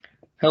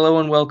Hello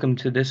and welcome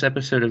to this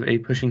episode of A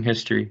Pushing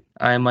History.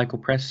 I am Michael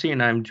Presti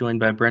and I am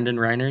joined by Brendan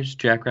Reiners,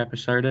 Jack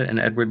Rapisarda, and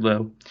Edward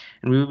Lowe,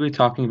 and we will be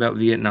talking about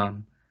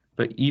Vietnam,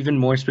 but even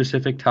more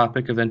specific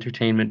topic of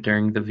entertainment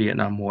during the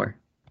Vietnam War.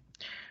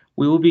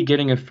 We will be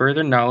getting a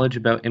further knowledge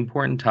about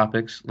important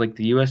topics like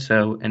the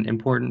USO and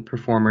important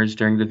performers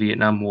during the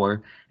Vietnam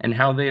War and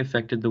how they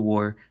affected the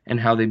war and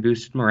how they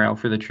boosted morale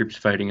for the troops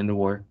fighting in the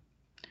war.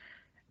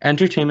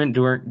 Entertainment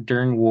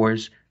during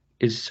wars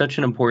is such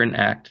an important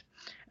act,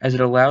 as it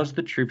allows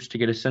the troops to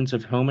get a sense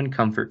of home and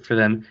comfort for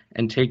them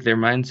and take their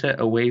mindset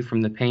away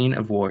from the pain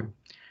of war.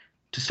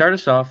 To start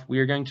us off, we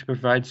are going to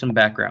provide some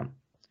background.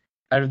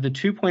 Out of the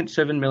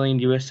 2.7 million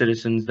U.S.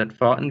 citizens that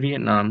fought in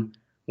Vietnam,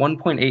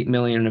 1.8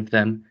 million of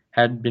them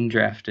had been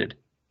drafted.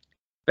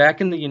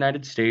 Back in the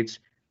United States,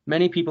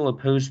 many people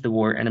opposed the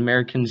war and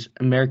America's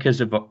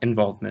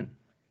involvement.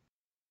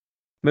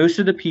 Most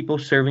of the people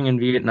serving in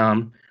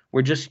Vietnam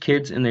were just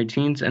kids in their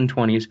teens and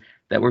 20s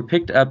that were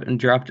picked up and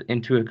dropped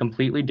into a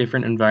completely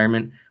different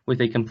environment with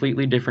a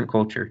completely different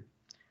culture.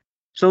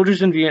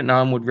 Soldiers in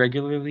Vietnam would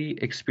regularly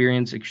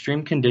experience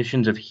extreme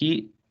conditions of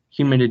heat,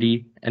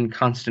 humidity, and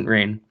constant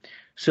rain,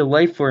 so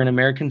life for an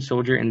American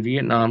soldier in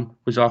Vietnam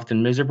was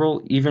often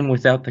miserable even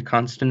without the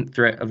constant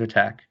threat of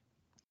attack.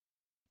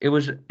 It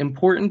was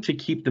important to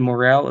keep the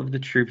morale of the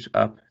troops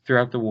up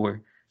throughout the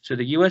war, so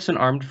the U.S. and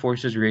Armed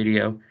Forces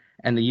Radio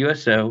and the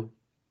USO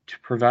to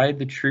provide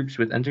the troops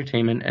with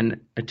entertainment and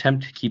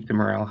attempt to keep the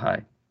morale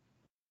high.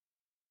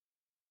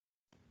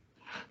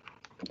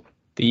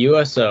 The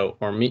USO,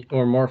 or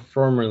more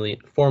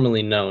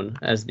formally known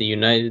as the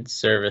United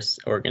Service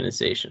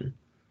Organization.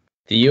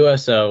 The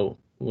USO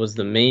was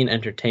the main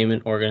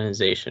entertainment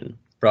organization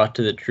brought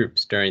to the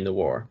troops during the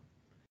war.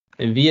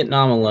 In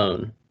Vietnam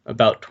alone,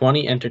 about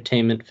 20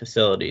 entertainment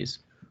facilities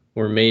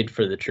were made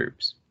for the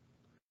troops.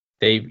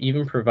 They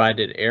even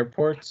provided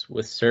airports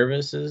with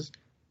services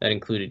that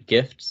included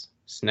gifts,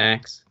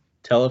 snacks,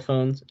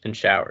 telephones, and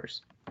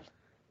showers.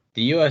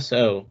 The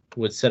USO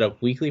would set up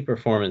weekly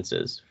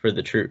performances for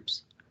the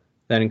troops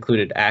that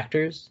included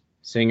actors,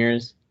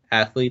 singers,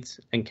 athletes,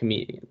 and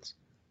comedians,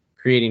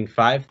 creating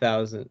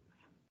 5,000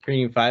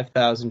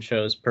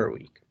 shows per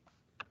week.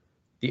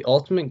 The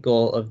ultimate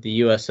goal of the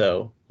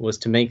USO was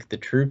to make the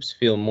troops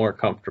feel more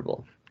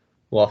comfortable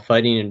while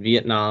fighting in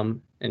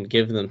Vietnam and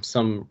give them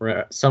some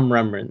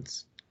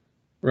remembrance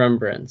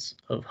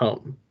of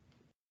home.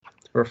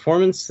 The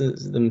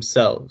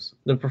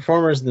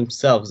performers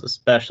themselves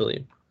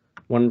especially,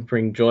 wanted to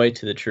bring joy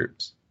to the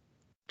troops,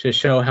 to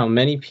show how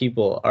many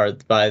people are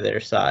by their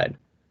side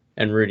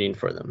and rooting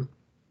for them.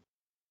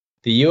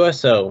 The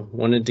USO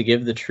wanted to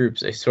give the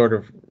troops a sort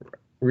of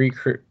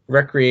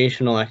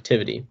recreational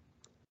activity,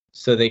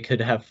 so they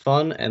could have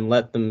fun and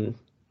let them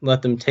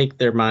take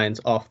their minds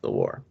off the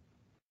war.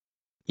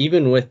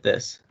 Even with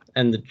this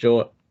and the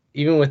joy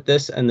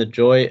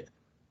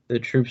the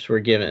troops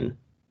were given,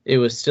 it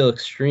was still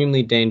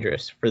extremely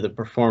dangerous for the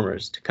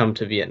performers to come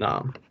to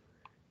Vietnam.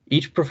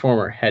 Each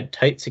performer had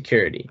tight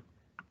security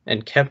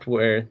and kept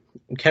where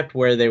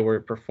they were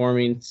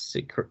performing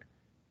secretively.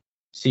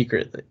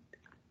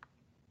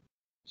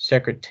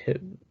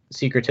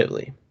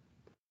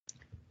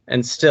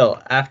 And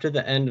still, after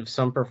the end of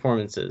some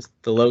performances,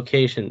 the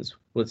locations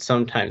would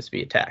sometimes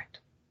be attacked.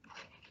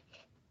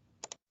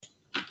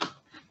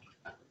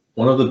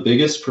 One of the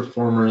biggest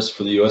performers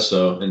for the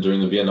USO and during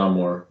the Vietnam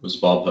War was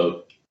Bob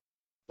Hope.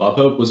 Bob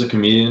Hope was a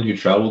comedian who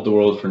traveled the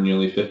world for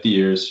nearly 50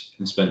 years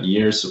and spent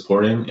years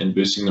supporting and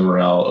boosting the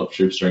morale of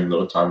troops during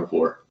the time of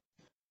war.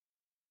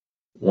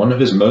 One of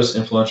his most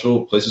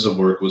influential places of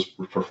work was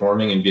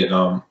performing in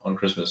Vietnam on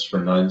Christmas for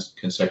 9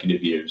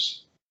 consecutive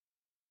years.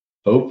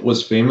 Hope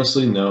was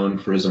famously known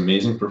for his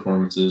amazing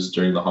performances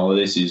during the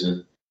holiday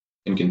season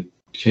and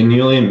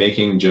continually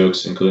making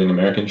jokes including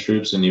American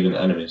troops and even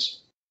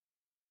enemies.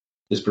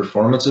 His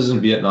performances in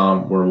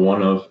Vietnam were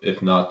one of,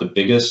 if not the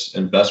biggest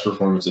and best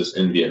performances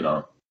in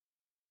Vietnam.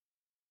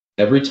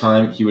 Every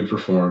time he would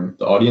perform,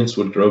 the audience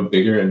would grow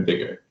bigger and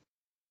bigger,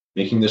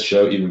 making the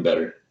show even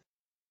better.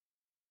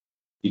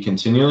 He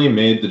continually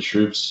made the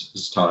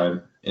troops'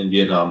 time in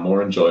Vietnam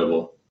more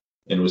enjoyable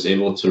and was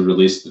able to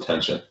release the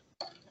tension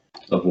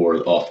of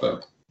war off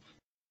them.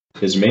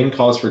 His main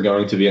cause for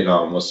going to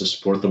Vietnam was to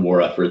support the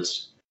war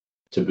efforts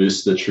to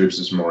boost the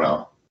troops'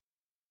 morale.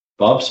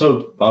 Bob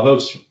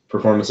Hope's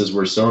performances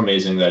were so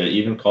amazing that it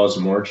even caused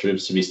more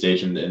troops to be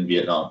stationed in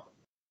Vietnam,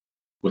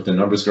 with the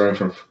numbers growing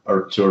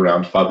to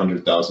around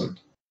 500,000.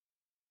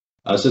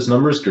 As his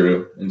numbers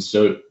grew, and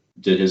so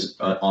did his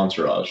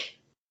entourage,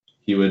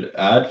 he would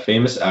add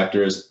famous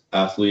actors,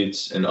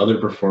 athletes, and other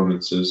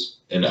performances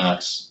and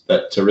acts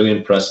to really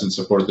impress and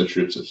support the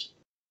troops.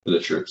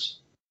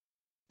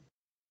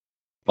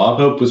 Bob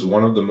Hope was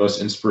one of the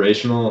most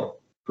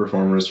inspirational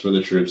performers for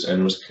the troops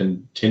and was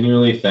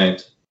continually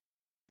thanked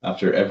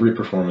after every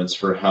performance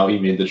for how he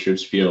made the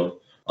troops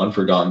feel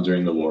unforgotten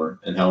during the war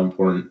and how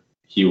important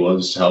he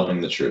was to helping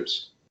the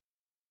troops.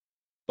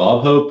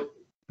 Bob Hope,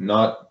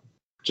 not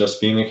just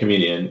being a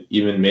comedian,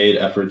 even made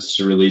efforts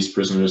to release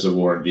prisoners of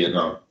war in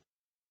Vietnam.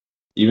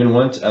 even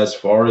went as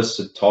far as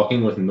to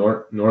talking with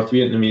North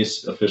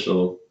Vietnamese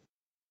official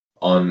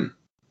on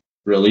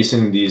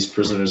releasing these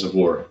prisoners of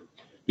war.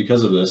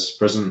 Because of this,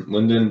 President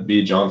Lyndon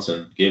B.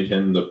 Johnson gave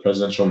him the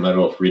Presidential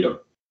Medal of Freedom,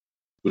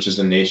 which is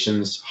the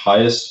nation's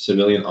highest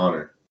civilian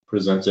honor,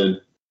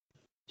 presented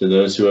to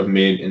those who have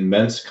made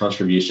immense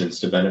contributions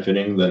to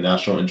benefiting the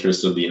national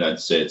interests of the United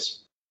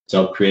States to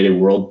help create a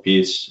world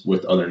peace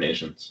with other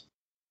nations.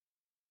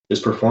 His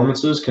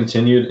performances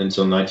continued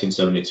until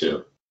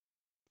 1972,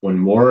 when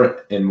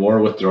more and more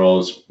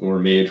withdrawals were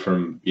made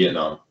from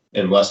Vietnam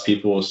and less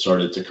people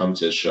started to come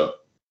to his show.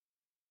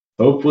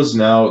 Hope was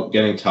now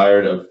getting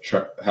tired of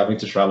having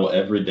to travel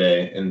every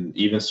day and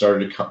even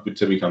started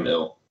to become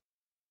ill.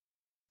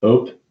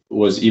 Hope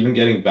was even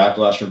getting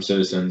backlash from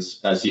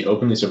citizens as he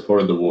openly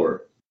supported the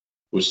war,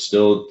 which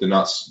still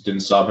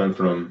didn't stop him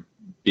from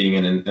being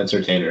an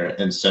entertainer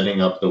and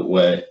setting up the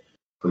way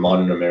for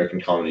modern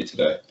American comedy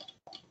today.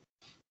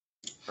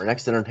 Our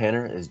next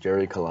entertainer is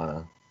Jerry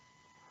Colonna.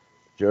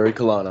 Jerry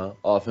Colonna,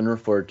 often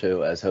referred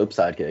to as Hope's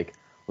sidekick,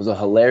 was a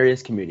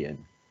hilarious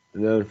comedian,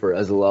 known for,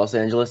 as the Los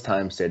Angeles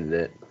Times stated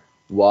it,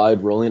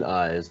 wide rolling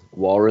eyes,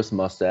 walrus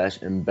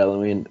mustache, and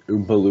bellowing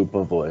Oompa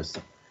Loompa voice.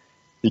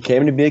 He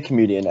came to be a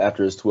comedian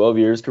after his 12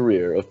 years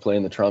career of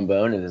playing the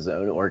trombone in his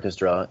own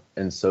orchestra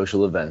and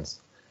social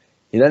events.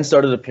 He then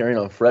started appearing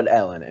on Fred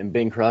Allen and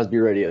Bing Crosby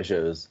radio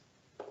shows.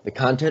 The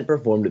content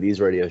performed at these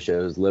radio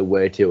shows led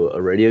way to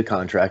a radio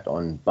contract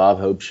on Bob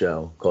Hope's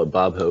show called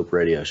Bob Hope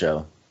Radio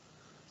Show.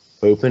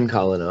 Hope and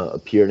Colonna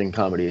appeared in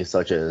comedies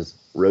such as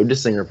Road to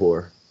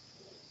Singapore,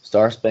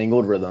 Star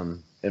Spangled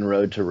Rhythm, and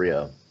Road to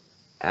Rio.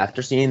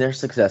 After seeing their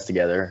success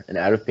together and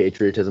out of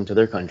patriotism to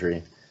their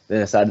country, they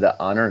decided to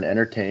honor and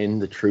entertain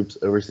the troops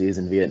overseas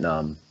in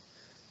Vietnam.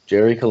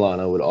 Jerry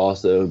Colonna would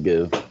also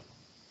do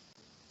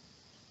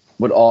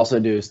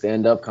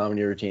stand-up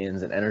comedy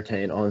routines and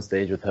entertain on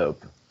stage with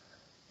Hope.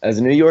 As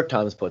the New York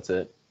Times puts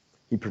it,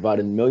 he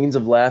provided millions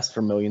of laughs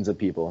for millions of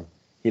people.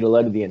 He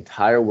delighted the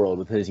entire world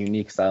with his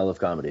unique style of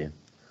comedy.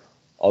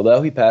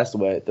 Although he passed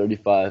away at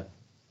 35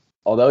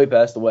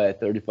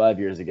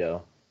 years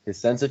ago, his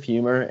sense of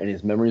humor and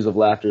his memories of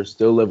laughter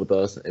still live with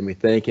us, and we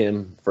thank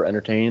him for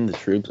entertaining the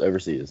troops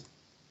overseas.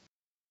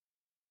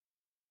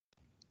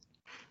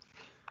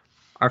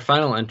 Our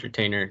final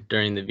entertainer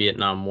during the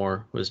Vietnam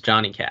War was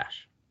Johnny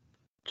Cash.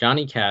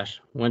 Johnny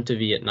Cash went to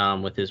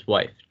Vietnam with his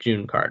wife,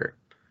 June Carter,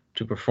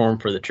 to perform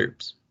for the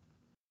troops.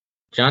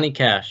 Johnny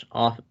Cash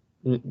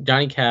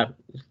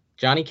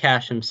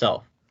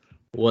himself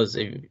was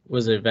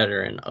a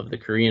veteran of the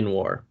Korean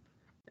War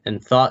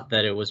and thought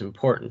that it was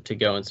important to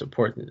go and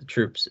support the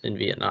troops in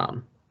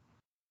Vietnam.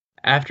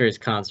 After his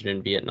concert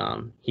in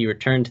Vietnam, he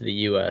returned to the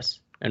U.S.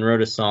 and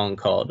wrote a song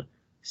called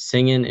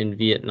Singin' in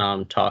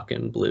Vietnam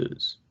Talkin'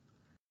 Blues,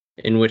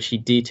 in which he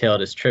detailed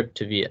his trip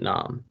to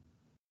Vietnam.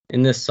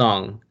 In this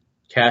song,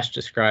 Cash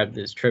described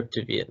his trip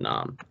to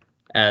Vietnam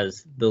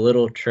as the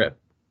little trip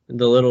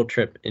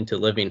into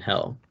living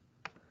hell,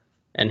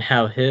 and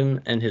how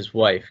him and his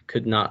wife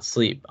could not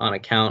sleep on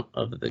account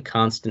of the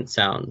constant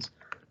sounds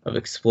of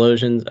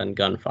explosions and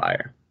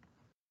gunfire.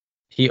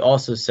 He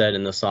also said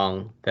in the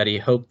song that he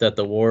hoped that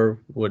the war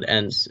would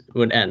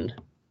end,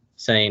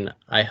 saying,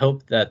 "I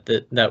hope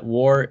that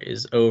war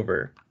is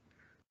over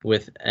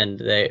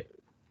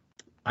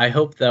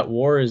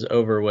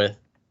with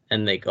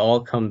and they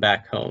all come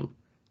back home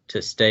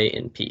to stay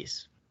in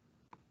peace."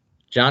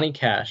 Johnny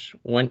Cash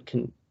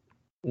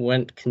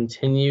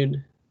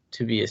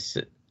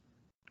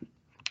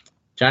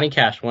Johnny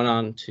Cash went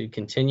on to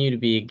continue to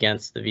be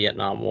against the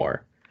Vietnam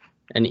War,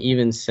 and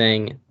even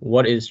sang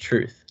 "What is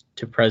Truth"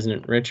 to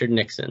President Richard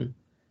Nixon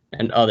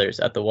and others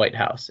at the White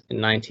House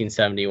in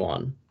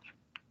 1971.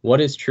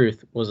 "What is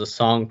Truth" was a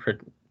song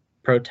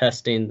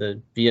protesting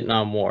the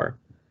Vietnam War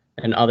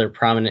and other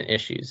prominent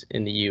issues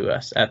in the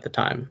U.S. at the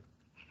time.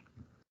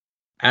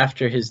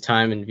 After his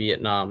time in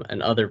Vietnam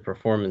and other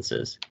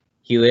performances,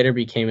 he later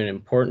became an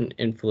important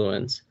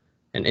influence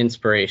and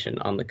inspiration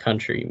on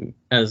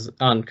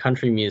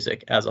country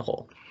music as a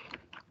whole.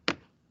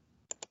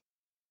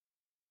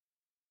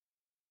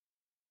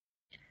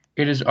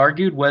 It is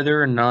argued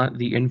whether or not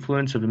the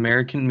influence of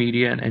American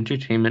media and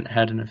entertainment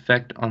had an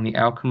effect on the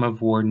outcome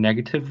of war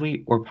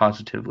negatively or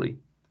positively.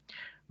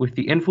 With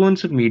the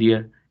influence of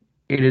media,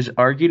 it is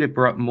argued it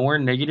brought more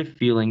negative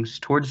feelings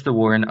towards the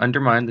war and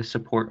undermined the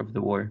support of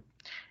the war.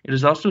 It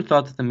is also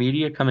thought that the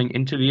media coming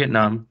into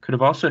Vietnam could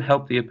have also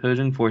helped the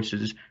opposing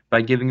forces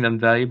by giving them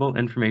valuable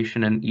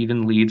information and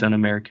even leads on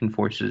American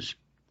forces.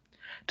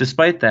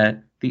 Despite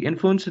that, the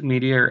influence of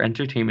media or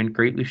entertainment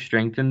greatly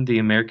strengthened the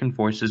American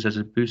forces as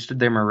it boosted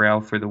their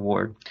morale for the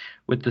war,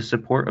 with the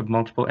support of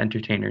multiple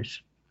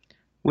entertainers.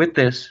 With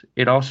this,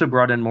 it also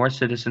brought in more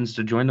citizens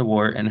to join the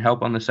war and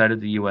help on the side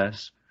of the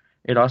U.S.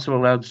 It also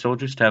allowed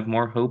soldiers to have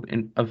more hope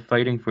of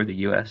fighting for the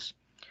U.S.,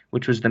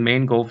 which was the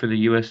main goal for the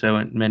USO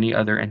and many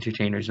other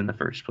entertainers in the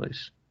first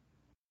place.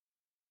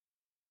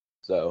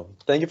 So,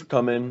 thank you for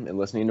coming and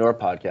listening to our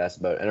podcast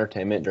about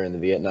entertainment during the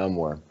Vietnam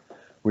War.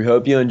 We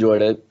hope you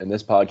enjoyed it, and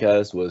this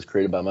podcast was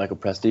created by Michael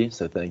Presti,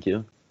 so thank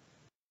you.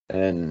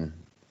 And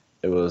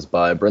It was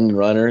by Brendan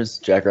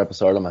Reiners, Jack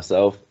Rapisarda,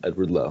 myself,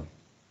 Edward Lowe.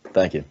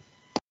 Thank you.